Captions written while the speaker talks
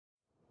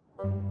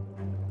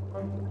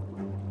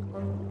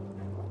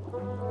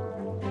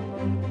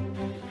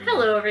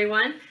Hello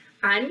everyone,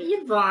 I'm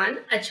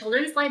Yvonne, a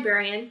children's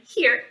librarian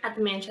here at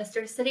the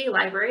Manchester City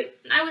Library,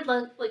 and I would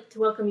like to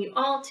welcome you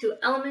all to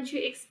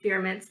Elementary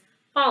Experiments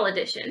Fall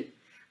Edition,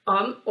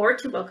 or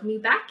to welcome you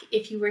back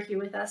if you were here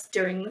with us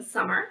during the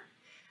summer.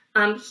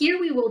 Here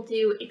we will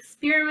do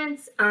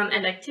experiments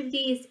and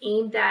activities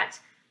aimed at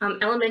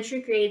elementary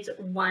grades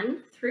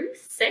 1 through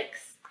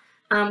 6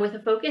 with a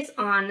focus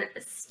on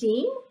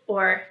STEAM,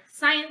 or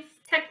science,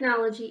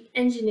 technology,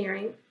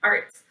 engineering,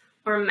 arts,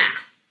 or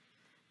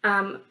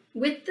math.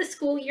 With the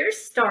school year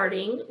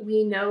starting,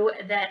 we know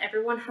that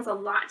everyone has a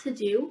lot to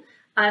do,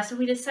 so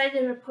we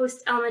decided to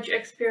post elementary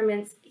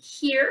experiments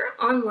here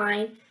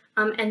online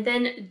and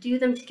then do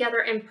them together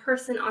in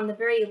person on the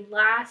very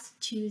last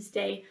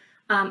Tuesday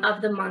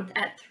of the month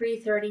at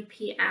 3:30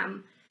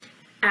 p.m.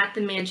 at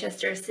the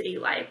Manchester City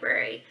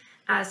Library.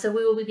 So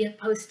we will be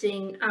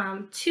posting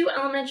 2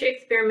 elementary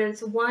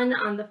experiments, one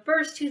on the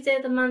first Tuesday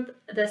of the month,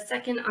 the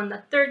second on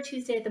the third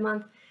Tuesday of the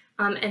month,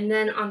 and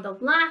then on the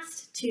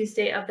last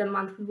Tuesday of the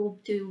month, we will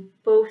do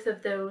both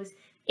of those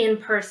in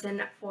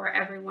person for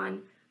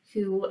everyone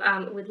who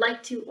would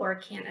like to or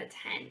can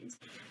attend.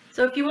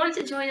 So if you want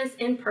to join us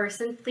in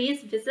person,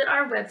 please visit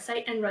our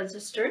website and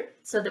register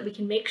so that we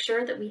can make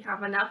sure that we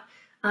have enough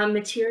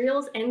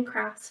materials and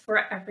crafts for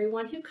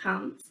everyone who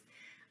comes.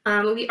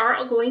 We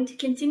are going to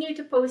continue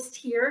to post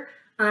here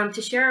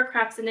to share our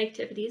crafts and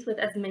activities with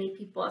as many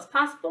people as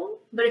possible.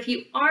 But if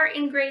you are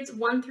in grades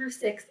 1 through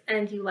 6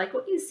 and you like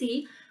what you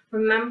see,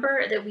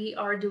 remember that we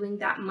are doing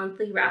that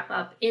monthly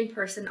wrap-up in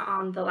person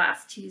on the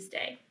last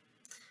Tuesday.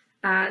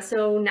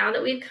 So now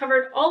that we've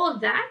covered all of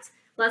that,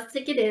 let's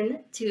take it in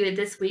to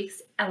this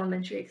week's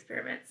elementary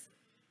experiments.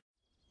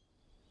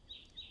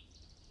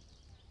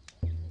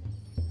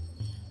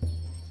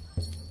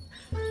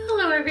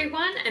 Hello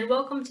everyone, and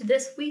welcome to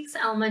this week's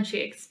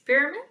elementary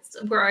experiments,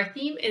 where our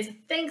theme is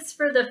Thanks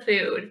for the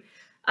Food.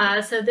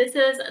 So this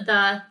is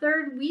the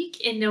 3rd week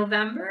in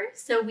November,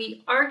 so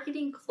we are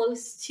getting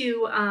close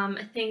to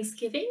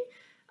Thanksgiving,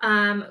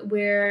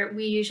 where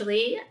we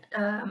usually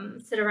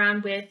sit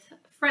around with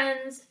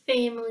friends,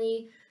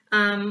 family,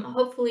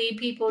 hopefully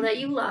people that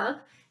you love,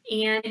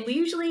 and we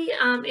usually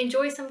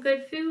enjoy some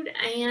good food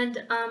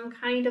and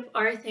kind of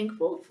are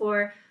thankful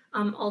for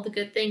all the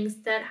good things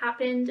that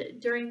happened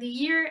during the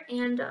year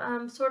and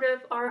sort of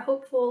are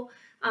hopeful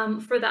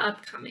for the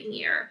upcoming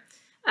year.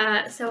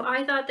 So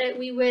I thought that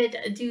we would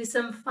do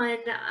some fun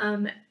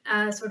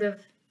sort of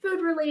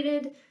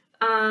food-related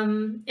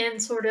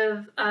and sort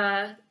of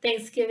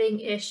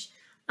Thanksgiving-ish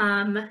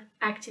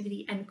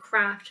activity and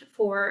craft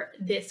for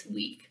this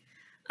week.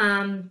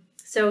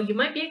 So you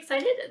might be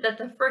excited that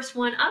the first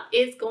one up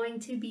is going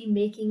to be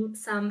making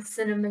some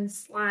cinnamon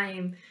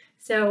slime.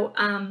 So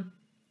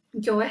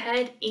go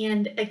ahead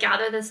and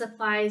gather the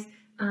supplies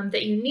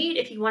that you need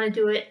if you want to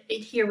do it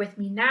here with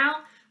me now.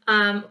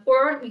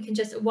 Or you can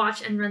just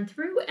watch and run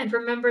through, and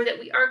remember that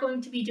we are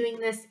going to be doing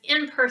this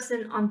in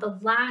person on the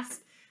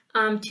last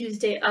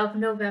Tuesday of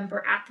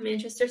November at the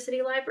Manchester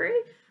City Library.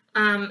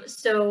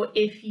 So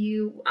if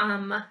you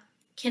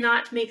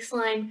cannot make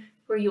slime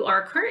where you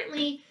are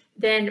currently,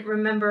 then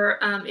remember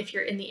if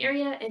you're in the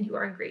area and you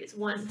are in grades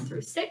 1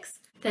 through 6,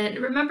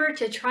 then remember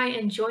to try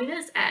and join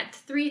us at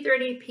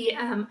 3:30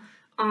 p.m.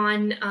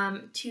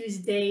 on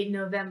Tuesday,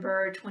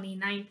 November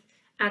 29th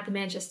at the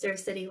Manchester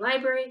City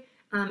Library.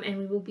 And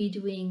we will be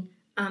doing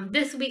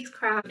this week's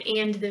craft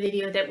and the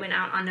video that went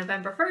out on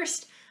November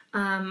 1st,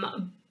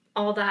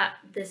 all that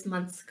this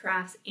month's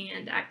crafts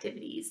and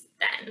activities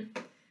then.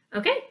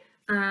 Okay,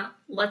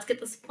 let's get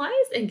the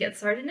supplies and get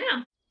started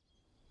now.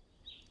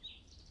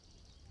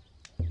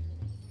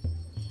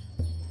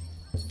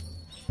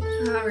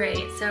 All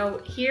right, so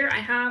here I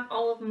have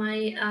all of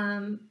my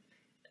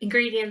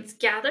ingredients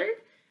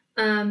gathered.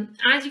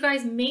 As you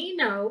guys may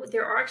know,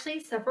 there are actually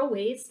several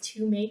ways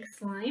to make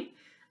slime.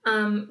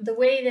 The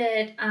way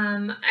that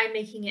I'm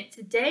making it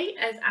today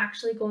is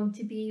actually going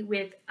to be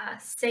with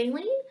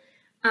saline,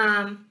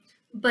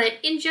 but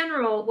in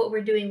general what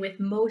we're doing with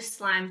most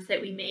slimes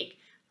that we make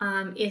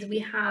is we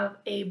have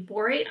a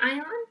borate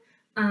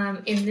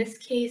ion. In this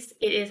case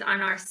it is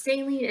on our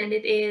saline and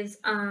it is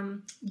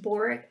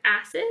boric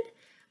acid,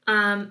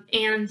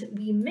 and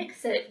we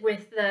mix it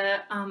with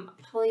the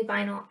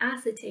polyvinyl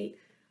acetate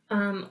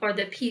or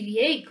the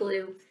PVA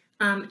glue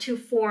to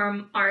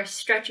form our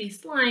stretchy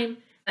slime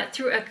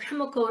through a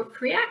chemical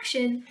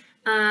reaction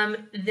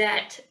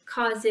that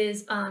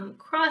causes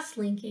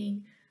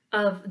cross-linking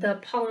of the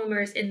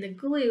polymers in the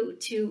glue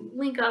to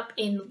link up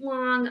in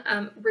long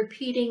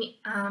repeating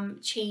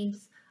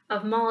chains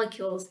of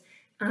molecules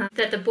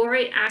that the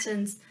borate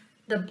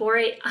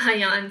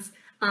ions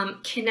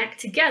connect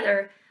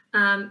together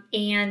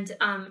and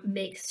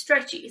make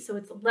stretchy. So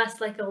it's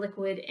less like a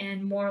liquid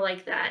and more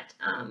like that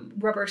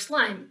rubber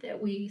slime that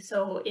we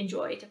so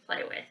enjoy to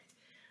play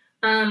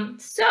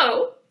with.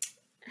 So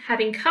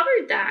having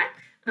covered that,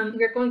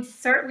 we're going to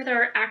start with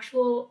our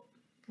actual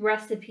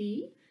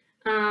recipe.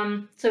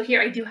 So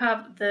here I do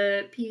have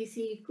the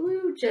PVC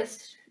glue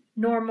just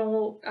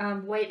normal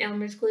white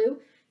Elmer's glue.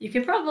 You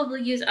could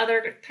probably use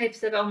other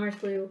types of Elmer's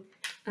glue,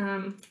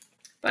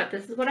 but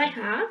this is what I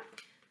have.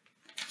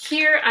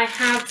 Here I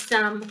have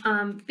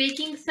some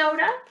baking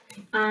soda.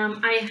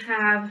 I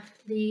have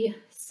the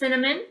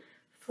cinnamon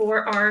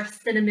for our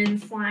cinnamon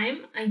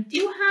slime. I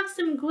do have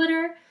some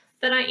glitter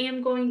that I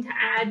am going to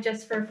add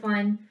just for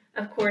fun.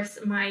 Of course,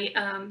 my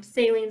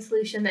saline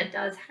solution that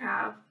does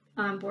have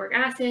boric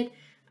acid.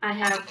 I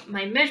have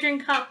my measuring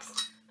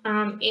cups,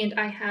 and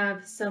I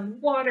have some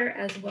water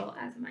as well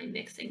as my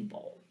mixing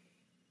bowl.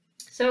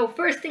 So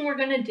first thing we're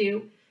going to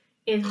do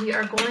is we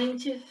are going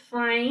to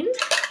find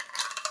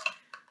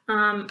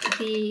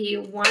the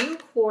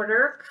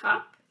 1/4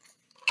 cup.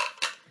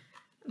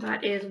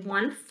 That is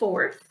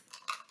 1/4.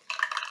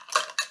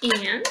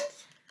 And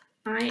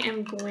I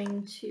am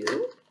going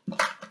to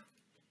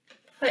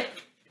put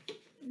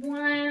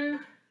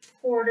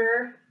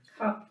 1/4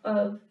 cup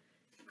of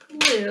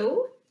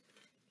glue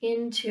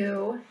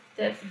into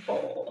this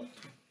bowl.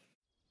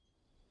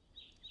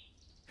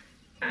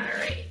 All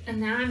right, and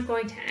now I'm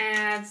going to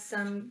add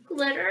some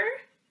glitter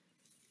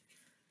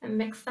and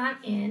mix that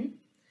in.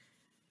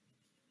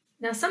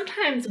 Now,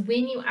 sometimes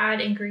when you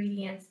add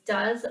ingredients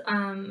does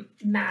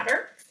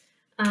matter.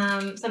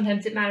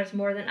 Sometimes it matters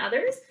more than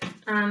others.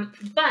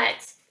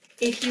 But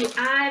if you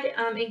add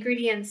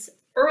ingredients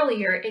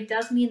earlier, it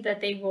does mean that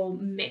they will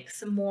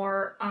mix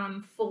more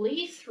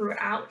fully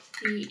throughout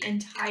the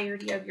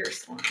entirety of your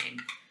slime.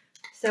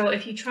 So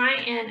if you try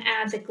and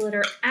add the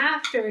glitter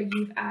after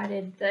you've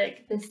added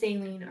the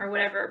saline or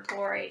whatever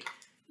borate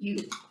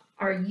you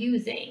are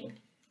using,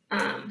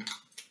 then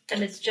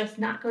it's just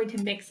not going to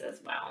mix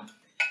as well.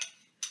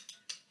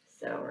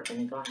 So we're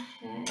going to go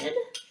ahead,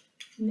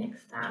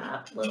 mix that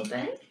up a little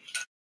bit.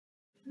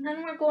 And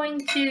then we're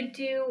going to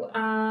do a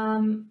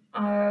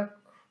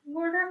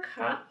 1/4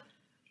 cup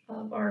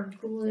of our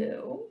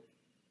glue.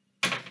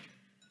 I'm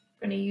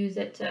going to use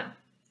it to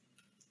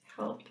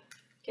help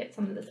get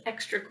some of this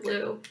extra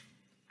glue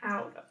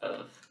out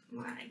of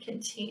my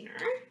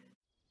container.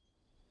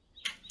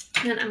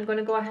 Then I'm going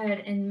to go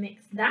ahead and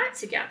mix that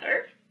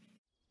together.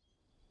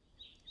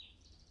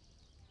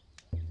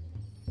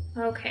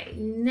 Okay,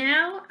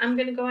 now I'm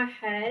going to go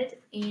ahead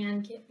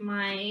and get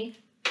my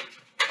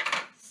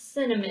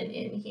cinnamon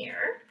in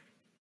here.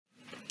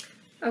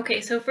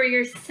 Okay, so for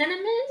your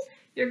cinnamon,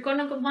 you're going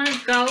to want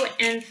to go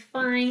and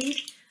find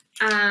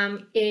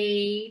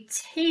a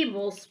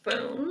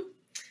tablespoon.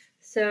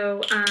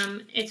 So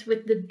it's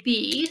with the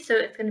B, so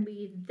it's going to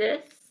be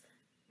this,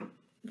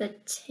 the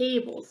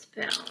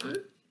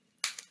tablespoon.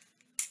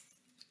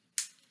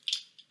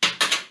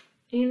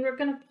 And we're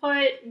going to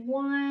put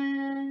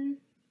one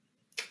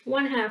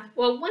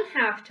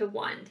half to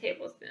 1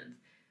 tablespoon.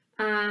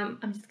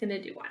 I'm just going to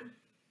do 1.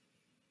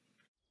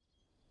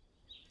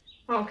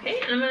 Okay,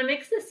 and I'm going to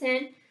mix this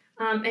in.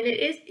 And it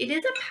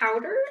is a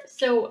powder,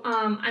 so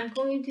I'm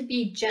going to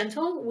be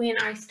gentle when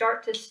I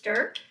start to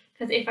stir,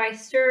 because if I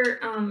stir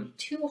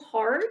too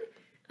hard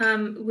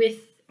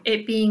with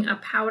it being a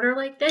powder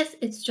like this,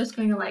 it's just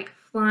going to like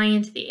fly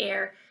into the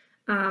air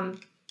and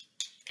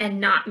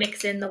not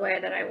mix in the way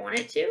that I want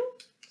it to.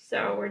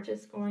 So we're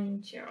just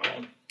going to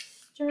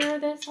stir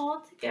this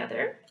all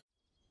together.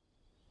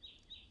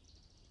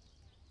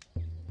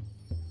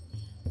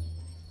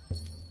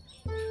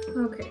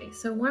 Okay,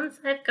 so once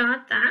I've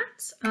got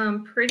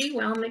that pretty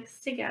well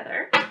mixed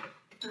together,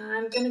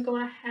 I'm going to go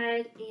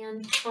ahead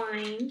and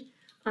find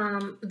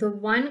the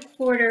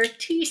 1/4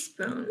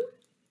 teaspoon.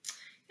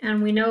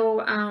 And we know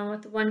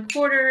what the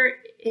 1/4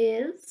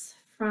 is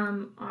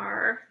from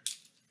our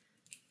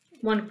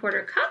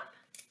 1/4 cup.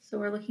 So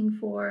we're looking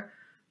for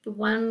the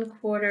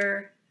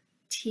 1/4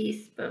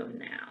 teaspoon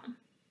now.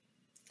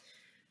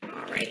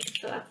 All right,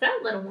 so that's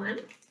that little one.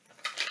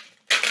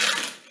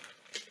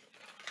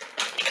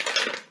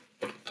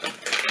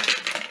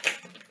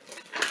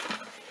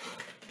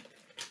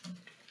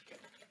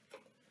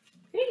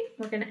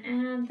 We're going to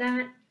add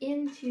that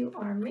into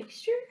our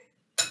mixture.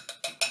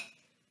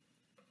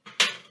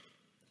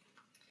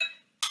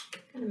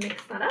 Going to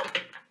mix that up.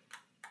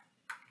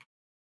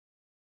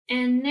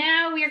 And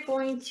now we are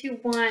going to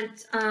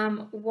want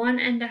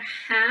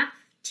 1½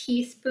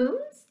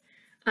 teaspoons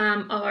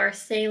of our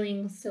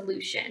saline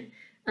solution.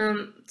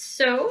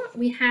 So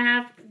we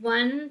have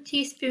 1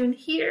 teaspoon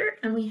here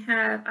and we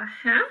have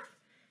 1/2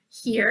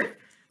 here.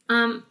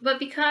 But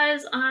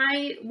because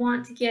I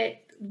want to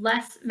get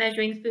less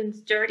measuring spoons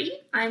dirty,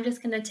 I'm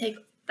just going to take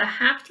the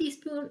 1/2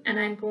 teaspoon and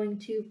I'm going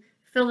to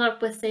fill it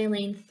up with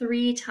saline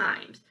 3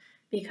 times,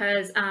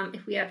 because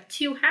if we have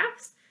 2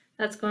 halves,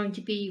 that's going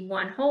to be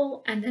 1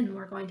 whole, and then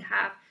we're going to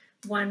have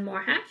 1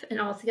 more half,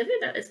 and altogether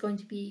that is going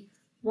to be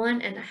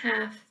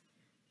 1½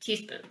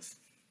 teaspoons.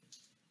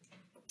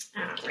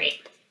 All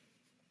right.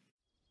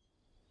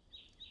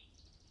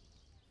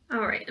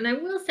 All right, and I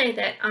will say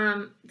that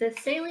the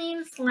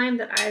saline slime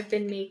that I've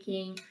been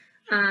making,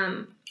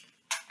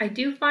 I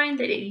do find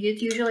that it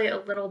is usually a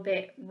little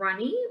bit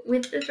runny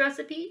with this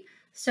recipe.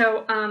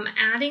 So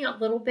adding a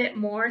little bit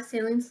more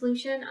saline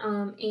solution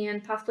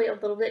and possibly a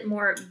little bit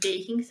more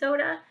baking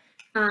soda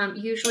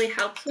usually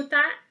helps with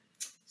that.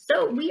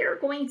 So we are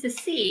going to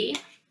see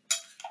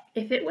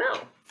if it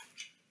will.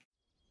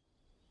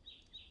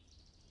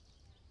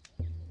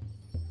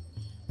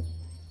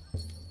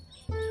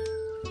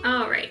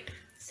 All right,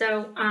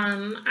 so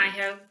I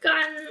have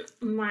gotten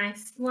my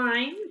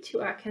slime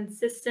to a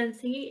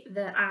consistency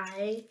that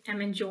I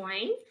am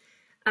enjoying.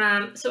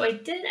 So I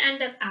did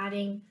end up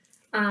adding,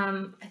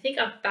 I think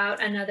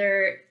about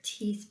another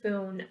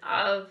teaspoon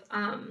of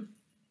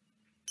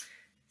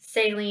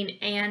saline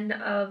and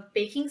of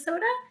baking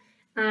soda.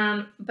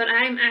 But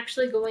I'm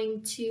actually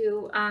going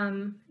to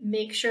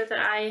make sure that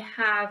I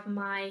have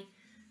my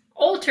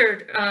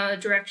altered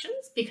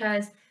directions,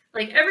 because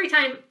like every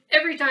time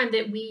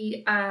that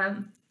we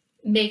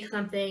make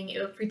something,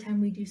 every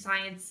time we do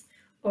science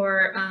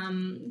or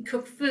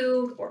cook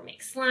food or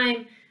make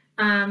slime,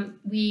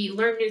 we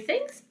learn new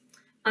things.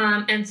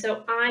 And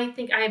so I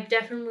think I've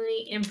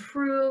definitely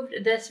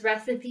improved this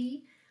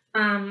recipe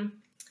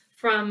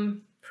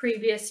from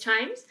previous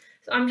times.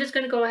 So I'm just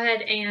going to go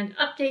ahead and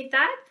update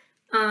that.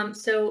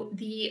 So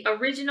the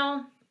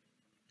original,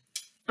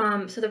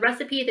 so the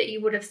recipe that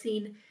you would have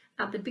seen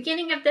at the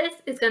beginning of this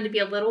is going to be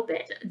a little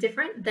bit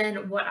different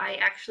than what I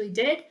actually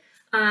did.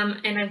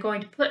 And I'm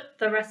going to put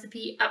the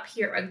recipe up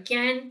here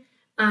again,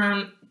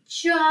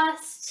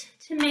 just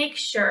to make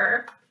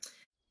sure.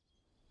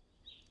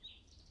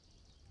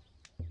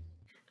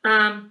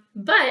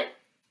 But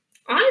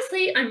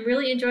honestly, I'm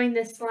really enjoying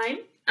this slime.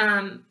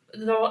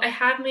 Though I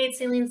have made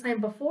saline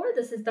slime before,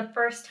 this is the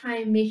first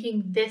time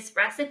making this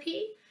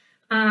recipe.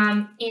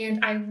 And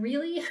I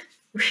really,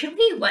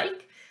 really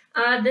like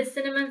this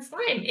cinnamon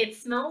slime. It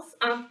smells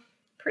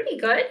pretty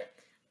good,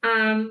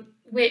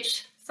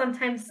 which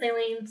sometimes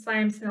saline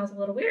slime smells a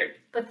little weird,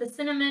 but the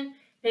cinnamon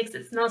makes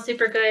it smell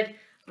super good.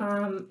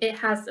 It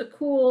has a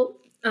cool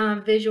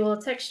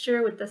visual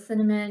texture with the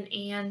cinnamon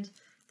and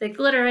the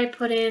glitter I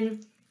put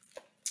in,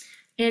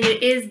 and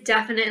it is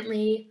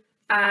definitely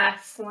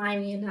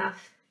slimy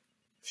enough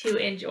to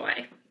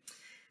enjoy.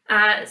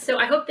 So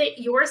I hope that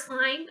your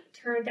slime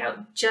turned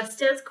out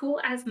just as cool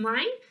as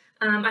mine.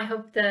 I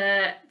hope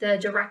the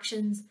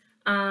directions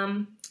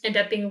end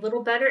up being a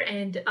little better,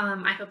 and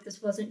I hope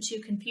this wasn't too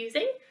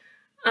confusing.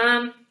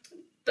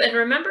 But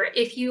remember,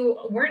 if you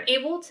weren't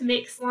able to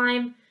make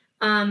slime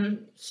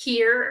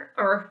here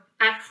or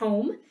at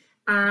home,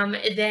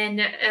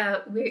 then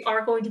we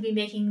are going to be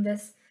making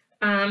this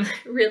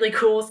really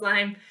cool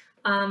slime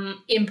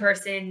in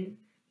person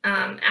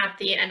at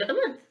the end of the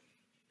month.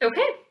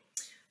 Okay.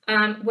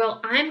 Well,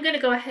 I'm going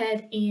to go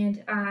ahead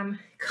and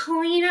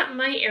clean up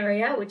my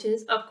area, which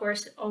is, of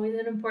course, always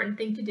an important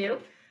thing to do,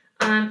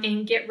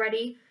 and get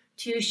ready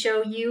to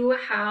show you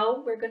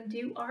how we're going to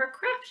do our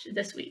craft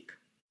this week.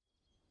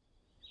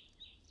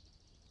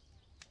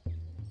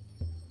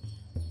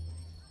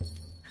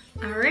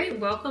 All right,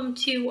 welcome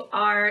to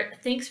our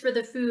Thanks for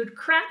the Food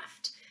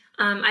craft.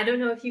 I don't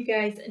know if you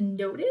guys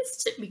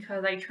noticed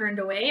because I turned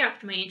away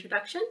after my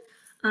introduction,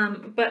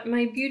 but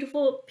my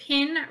beautiful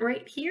pin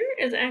right here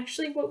is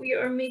actually what we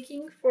are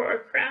making for our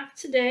craft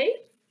today.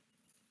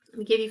 Let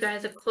me give you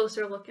guys a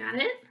closer look at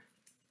it.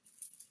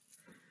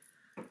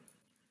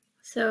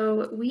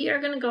 So we are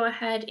going to go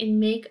ahead and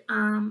make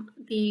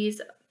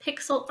these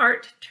pixel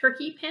art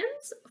turkey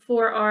pins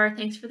for our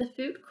Thanks for the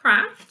Food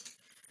craft.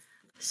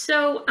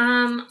 So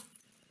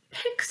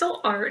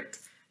pixel art,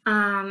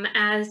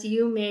 as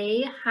you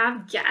may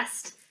have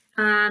guessed,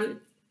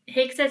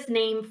 takes its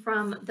name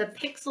from the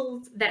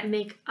pixels that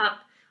make up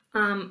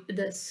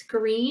the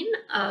screen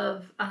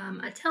of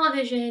a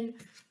television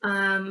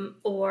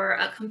or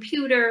a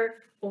computer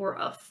or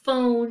a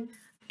phone.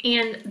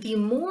 And the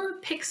more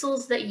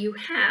pixels that you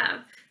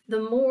have, the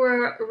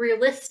more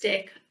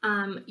realistic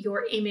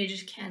your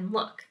image can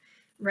look,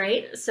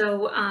 right?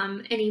 So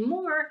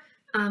anymore,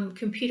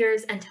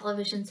 computers and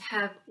televisions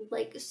have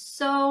like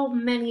so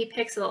many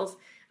pixels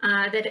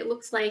that it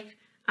looks like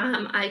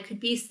I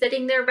could be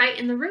sitting there right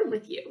in the room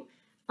with you.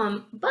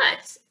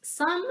 But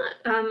some,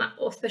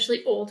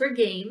 especially older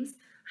games,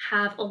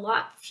 have a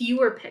lot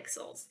fewer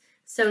pixels.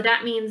 So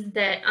that means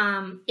that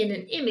in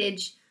an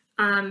image,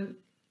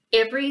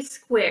 every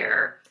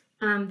square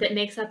that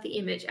makes up the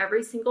image,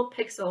 every single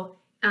pixel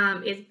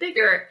is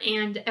bigger,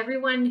 and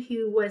everyone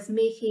who was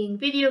making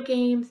video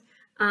games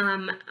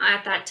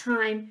at that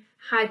time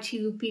had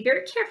to be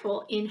very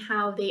careful in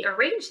how they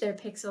arranged their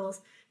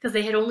pixels because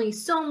they had only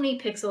so many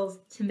pixels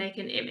to make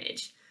an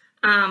image.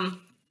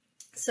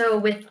 So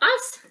with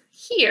us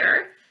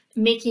here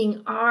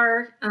making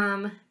our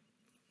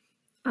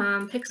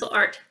pixel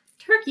art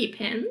turkey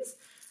pins,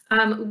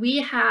 we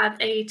have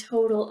a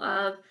total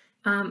of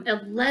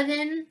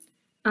 11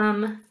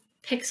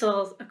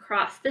 pixels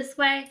across this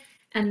way,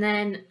 and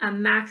then a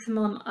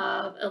maximum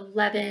of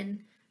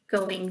 11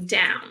 going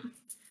down.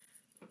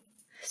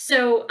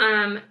 So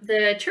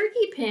the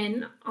turkey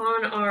pin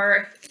on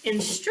our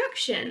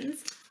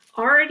instructions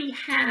already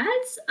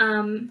has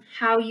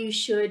how you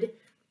should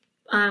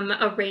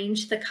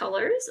arrange the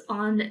colors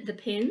on the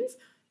pins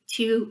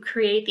to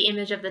create the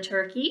image of the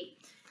turkey.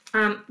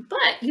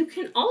 But you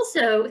can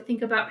also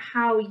think about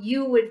how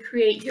you would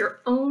create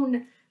your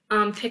own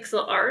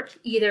pixel art,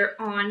 either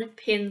on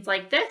pins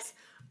like this,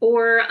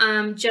 or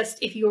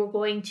just if you're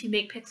going to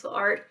make pixel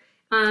art.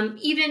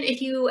 Even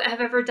if you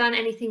have ever done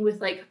anything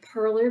with like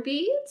perler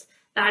beads,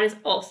 that is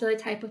also a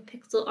type of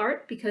pixel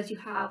art because you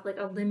have like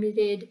a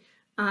limited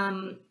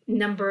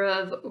number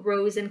of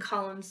rows and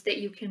columns that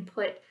you can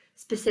put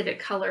specific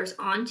colors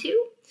onto.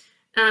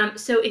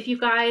 So if you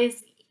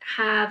guys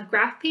have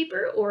graph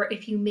paper, or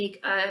if you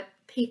make a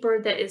paper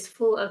that is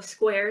full of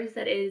squares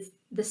that is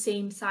the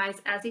same size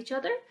as each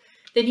other,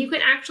 then you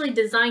can actually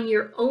design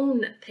your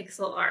own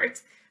pixel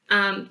art.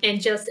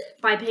 And just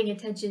by paying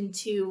attention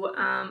to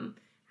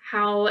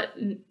how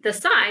the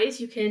size,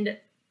 you can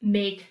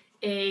make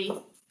a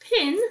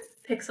pin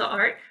pixel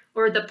art,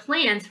 or the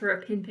plans for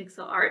a pin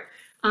pixel art,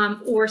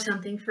 or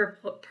something for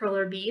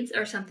perler beads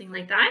or something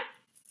like that,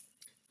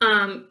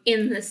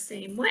 in the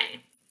same way.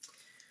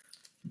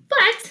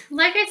 But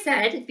like I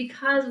said,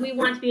 because we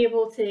want to be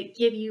able to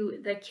give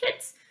you the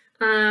kits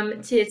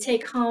to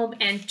take home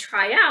and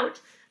try out,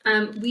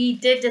 we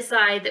did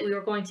decide that we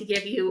were going to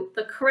give you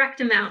the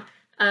correct amount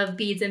of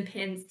beads and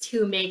pins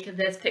to make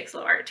this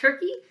pixel art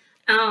turkey,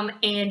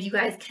 and you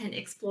guys can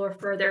explore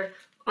further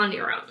on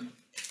your own.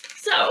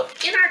 So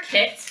in our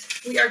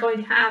kit, we are going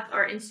to have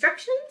our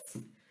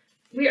instructions.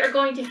 We are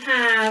going to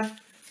have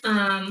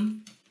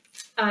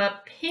a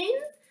pin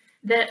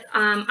that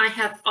I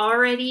have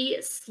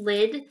already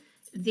slid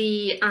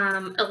the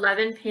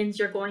 11 pins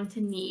you're going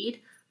to need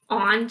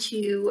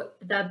onto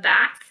the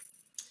back.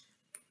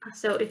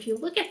 So if you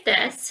look at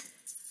this,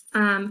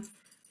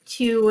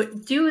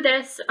 to do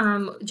this,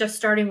 just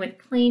starting with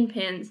plain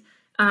pins,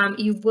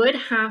 you would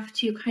have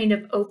to kind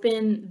of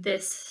open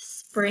this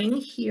spring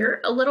here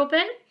a little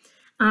bit.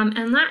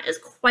 And that is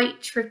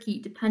quite tricky.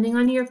 Depending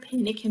on your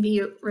pin, it can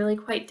be really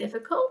quite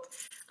difficult.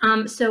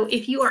 So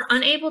if you are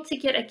unable to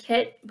get a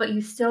kit, but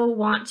you still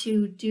want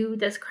to do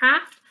this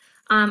craft,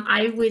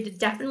 I would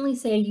definitely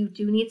say you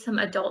do need some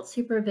adult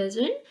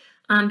supervision,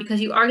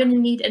 because you are going to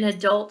need an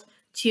adult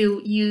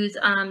to use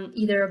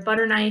either a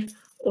butter knife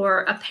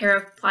or a pair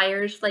of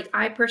pliers. Like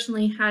I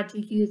personally had to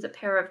use a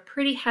pair of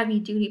pretty heavy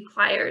duty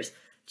pliers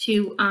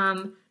to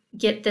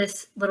get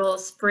this little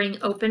spring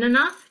open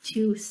enough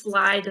to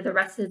slide the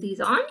rest of these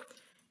on.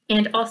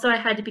 And also I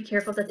had to be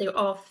careful that they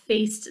all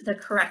faced the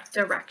correct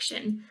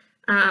direction,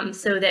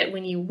 so that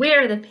when you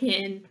wear the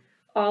pin,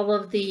 all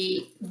of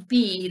the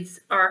beads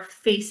are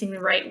facing the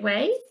right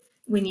way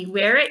when you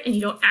wear it, and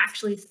you don't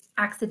actually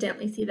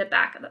accidentally see the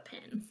back of the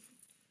pin.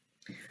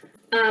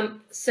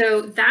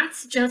 So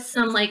that's just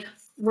some like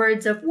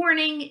words of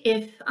warning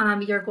if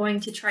you're going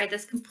to try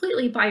this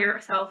completely by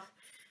yourself.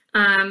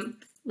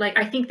 Like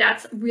I think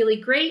that's really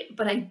great,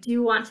 but I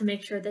do want to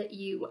make sure that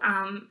you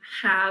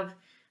have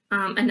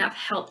enough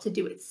help to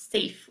do it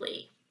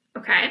safely,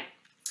 okay?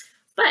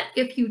 But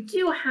if you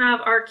do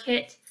have our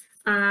kit,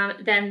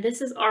 then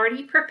this is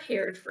already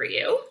prepared for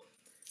you.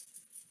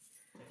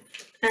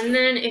 And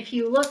then if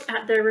you look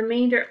at the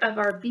remainder of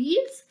our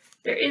beads,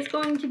 there is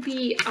going to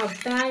be a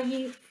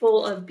baggie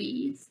full of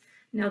beads.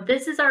 Now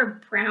this is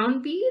our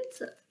brown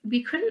beads.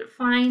 We couldn't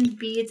find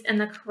beads in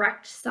the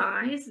correct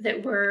size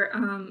that were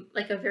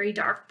like a very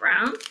dark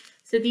brown.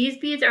 So these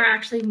beads are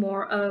actually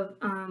more of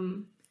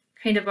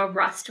kind of a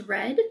rust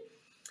red.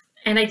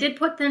 And I did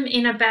put them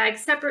in a bag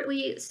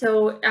separately,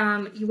 so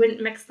you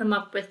wouldn't mix them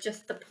up with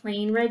just the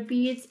plain red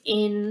beads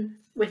in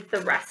with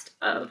the rest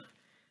of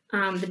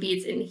the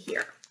beads in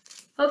here.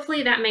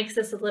 Hopefully that makes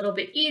this a little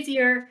bit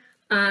easier.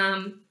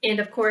 And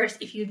of course,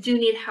 if you do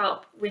need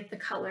help with the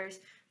colors,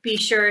 be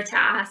sure to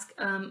ask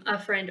a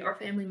friend or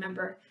family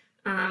member,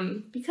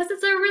 because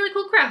it's a really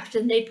cool craft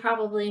and they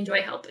probably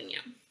enjoy helping you.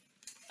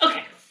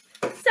 Okay,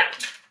 so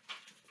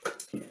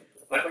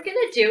what we're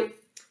gonna do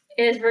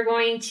is we're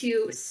going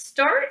to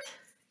start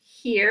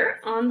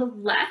here on the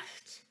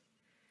left,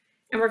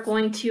 and we're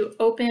going to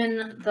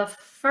open the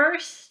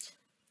first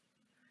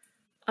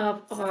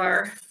of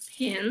our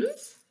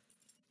pins,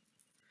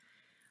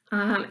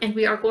 and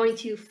we are going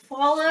to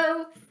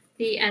follow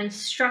the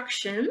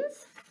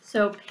instructions.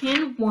 So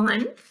pin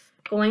 1,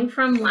 going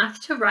from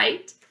left to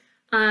right,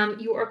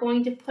 you are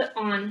going to put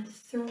on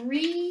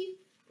 3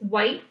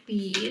 white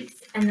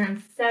beads and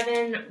then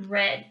 7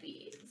 red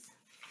beads.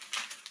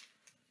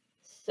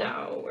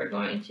 So we're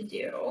going to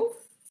do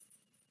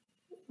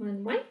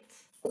 1 white,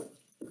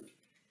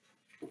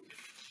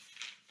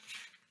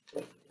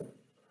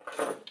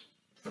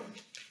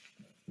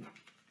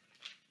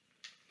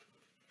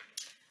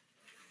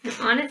 and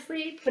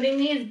honestly, putting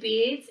these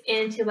beads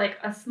into like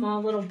a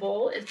small little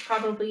bowl is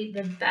probably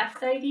the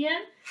best idea,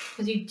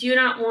 because you do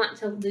not want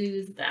to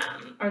lose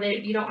them, or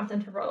you don't want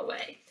them to roll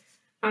away.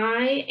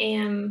 I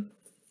am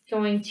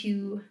going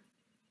to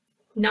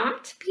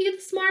not be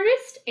the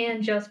smartest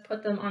and just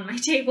put them on my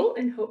table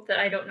and hope that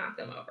I don't knock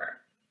them over.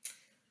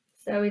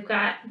 So we've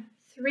got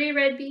 3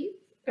 red beads,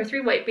 or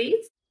 3 white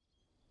beads.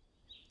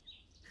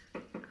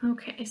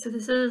 Okay, so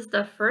this is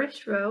the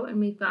first row, and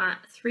we've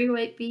got 3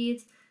 white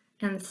beads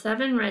and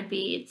 7 red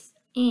beads,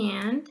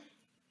 and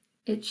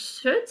it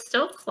should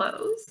still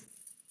close.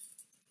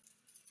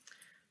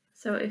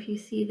 So if you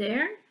see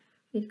there,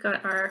 we've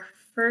got our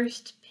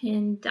first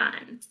pin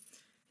done.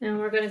 Now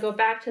we're going to go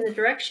back to the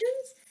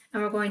directions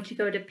and we're going to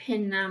go to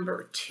pin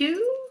number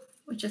 2,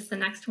 which is the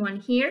next one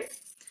here.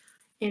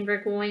 And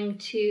we're going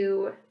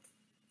to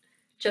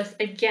just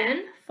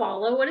again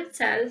follow what it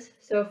says.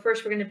 So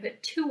first we're going to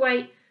put 2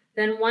 white,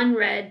 then 1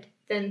 red,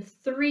 then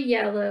 3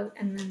 yellow,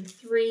 and then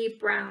 3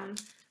 brown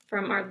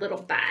from our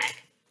little bag.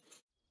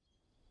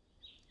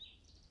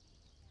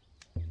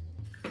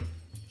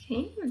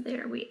 Okay,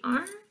 there we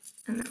are.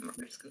 And then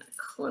we're just going to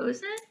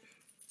close it.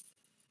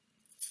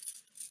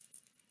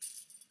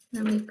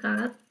 Then we've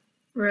got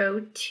row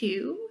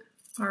 2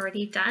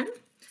 already done.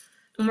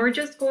 And we're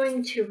just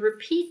going to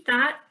repeat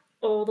that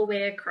all the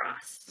way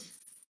across.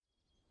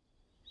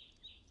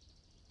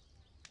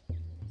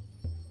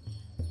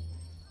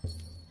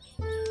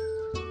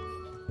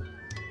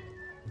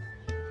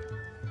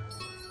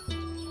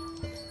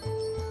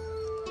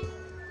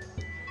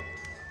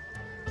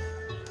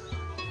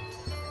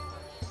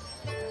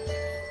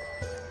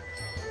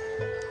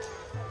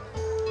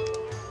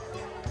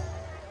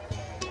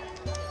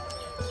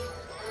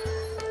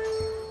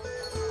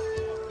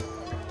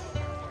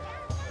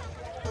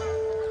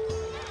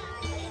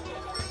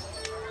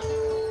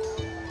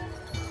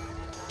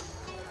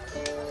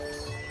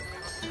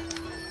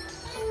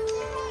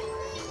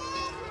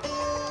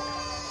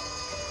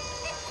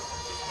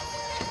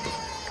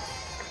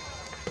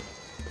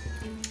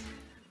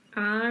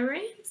 All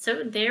right,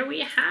 so there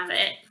we have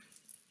it.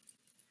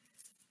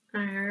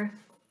 Our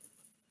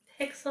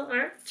pixel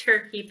art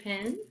turkey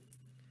pin.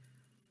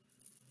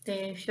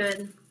 They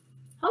should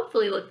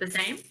hopefully look the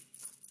same.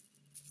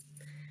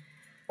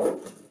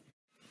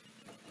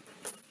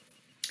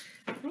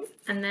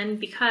 And then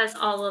because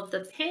all of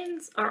the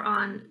pins are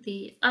on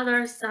the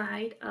other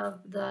side of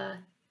the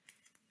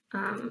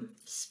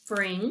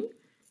spring,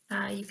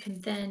 you can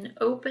then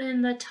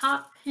open the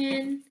top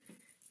pin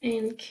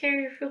and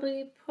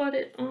carefully put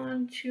it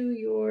onto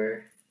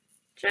your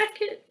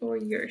jacket or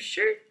your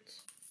shirt.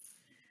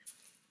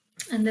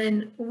 And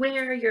then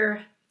wear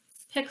your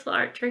pixel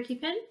art turkey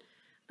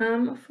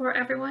pin for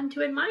everyone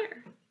to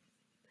admire.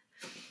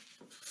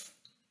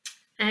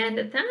 And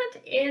that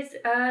is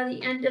the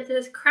end of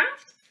this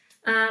craft.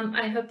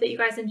 I hope that you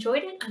guys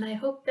enjoyed it, and I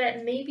hope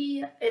that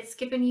maybe it's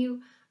given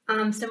you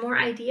some more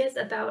ideas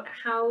about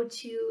how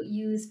to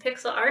use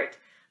pixel art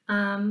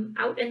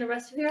out in the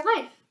rest of your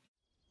life.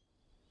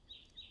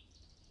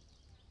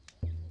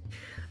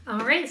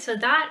 All right, so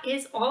that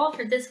is all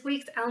for this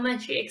week's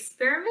elementary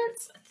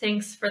experiments.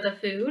 Thanks for the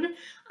food.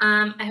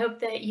 I hope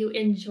that you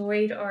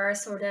enjoyed our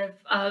sort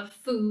of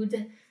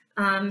food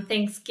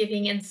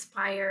Thanksgiving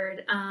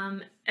inspired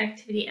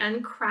activity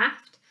and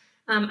craft.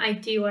 I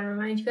do want to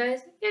remind you guys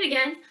yet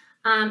again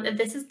that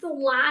this is the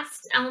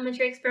last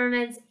elementary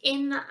experiments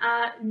in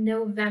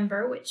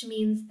November, which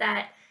means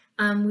that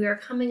we are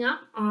coming up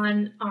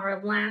on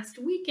our last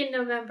week in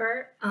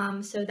November.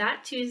 So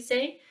that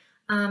Tuesday,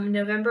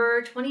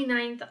 November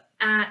 29th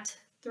at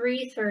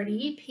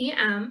 3:30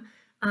 p.m.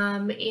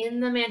 In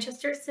the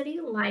Manchester City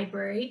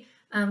Library,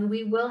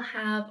 we will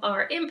have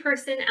our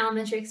in-person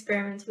elementary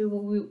experiments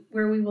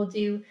where we will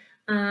do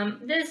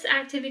this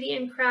activity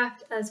and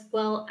craft as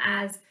well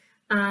as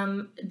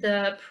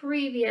the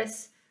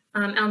previous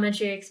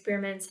elementary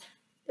experiments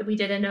that we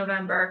did in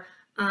November,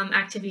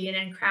 activity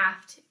and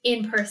craft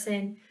in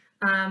person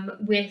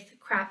with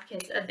craft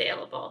kits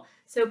available.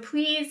 So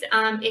please,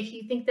 if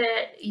you think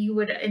that you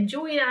would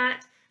enjoy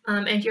that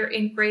and you're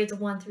in grades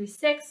 1 through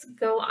 6,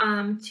 go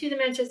to the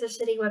Manchester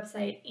City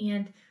website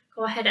and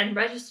go ahead and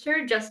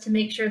register just to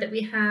make sure that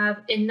we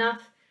have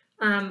enough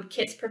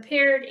kits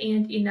prepared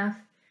and enough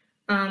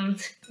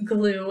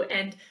glue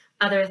and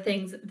other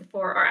things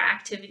for our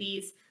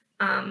activities,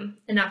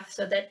 enough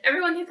so that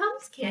everyone who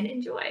comes can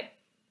enjoy.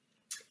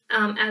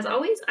 As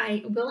always,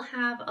 I will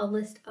have a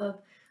list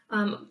of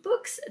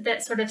books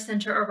that sort of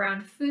center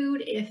around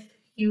food if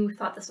you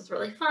thought this was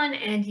really fun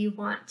and you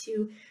want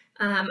to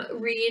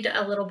read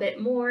a little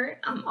bit more.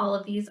 All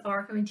of these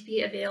are going to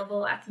be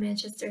available at the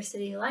Manchester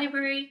City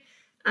Library.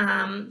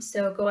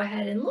 So go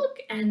ahead and look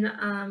and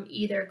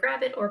either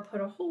grab it or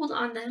put a hold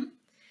on them.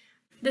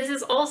 This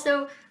is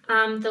also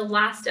the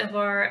last of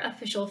our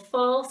official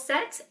fall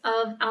set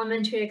of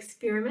elementary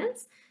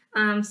experiments.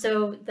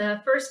 So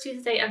the first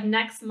Tuesday of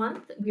next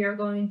month, we are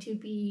going to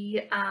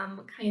be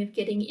kind of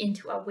getting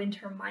into a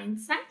winter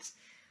mindset.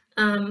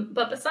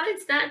 But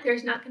besides that,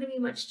 there's not going to be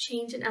much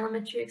change in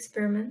elementary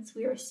experiments.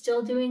 We are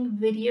still doing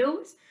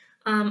videos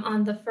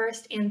on the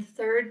first and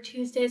third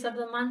Tuesdays of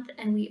the month,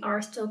 and we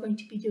are still going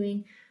to be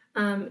doing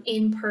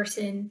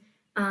in-person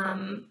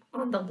on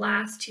the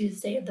last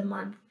Tuesday of the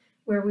month,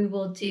 where we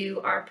will do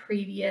our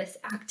previous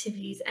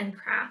activities and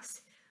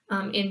crafts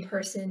in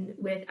person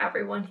with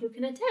everyone who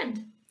can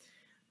attend.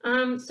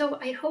 So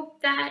I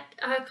hope that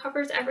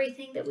covers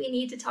everything that we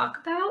need to talk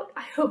about.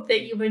 I hope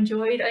that you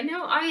enjoyed. I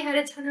know I had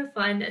a ton of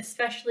fun,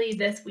 especially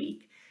this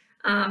week.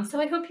 So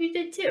I hope you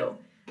did too.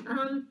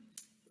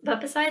 But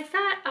besides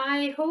that,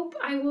 I hope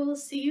I will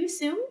see you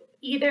soon.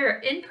 either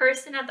in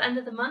person at the end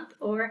of the month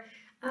or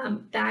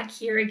back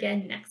here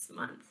again next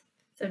month.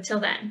 So till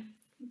then,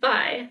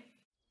 bye.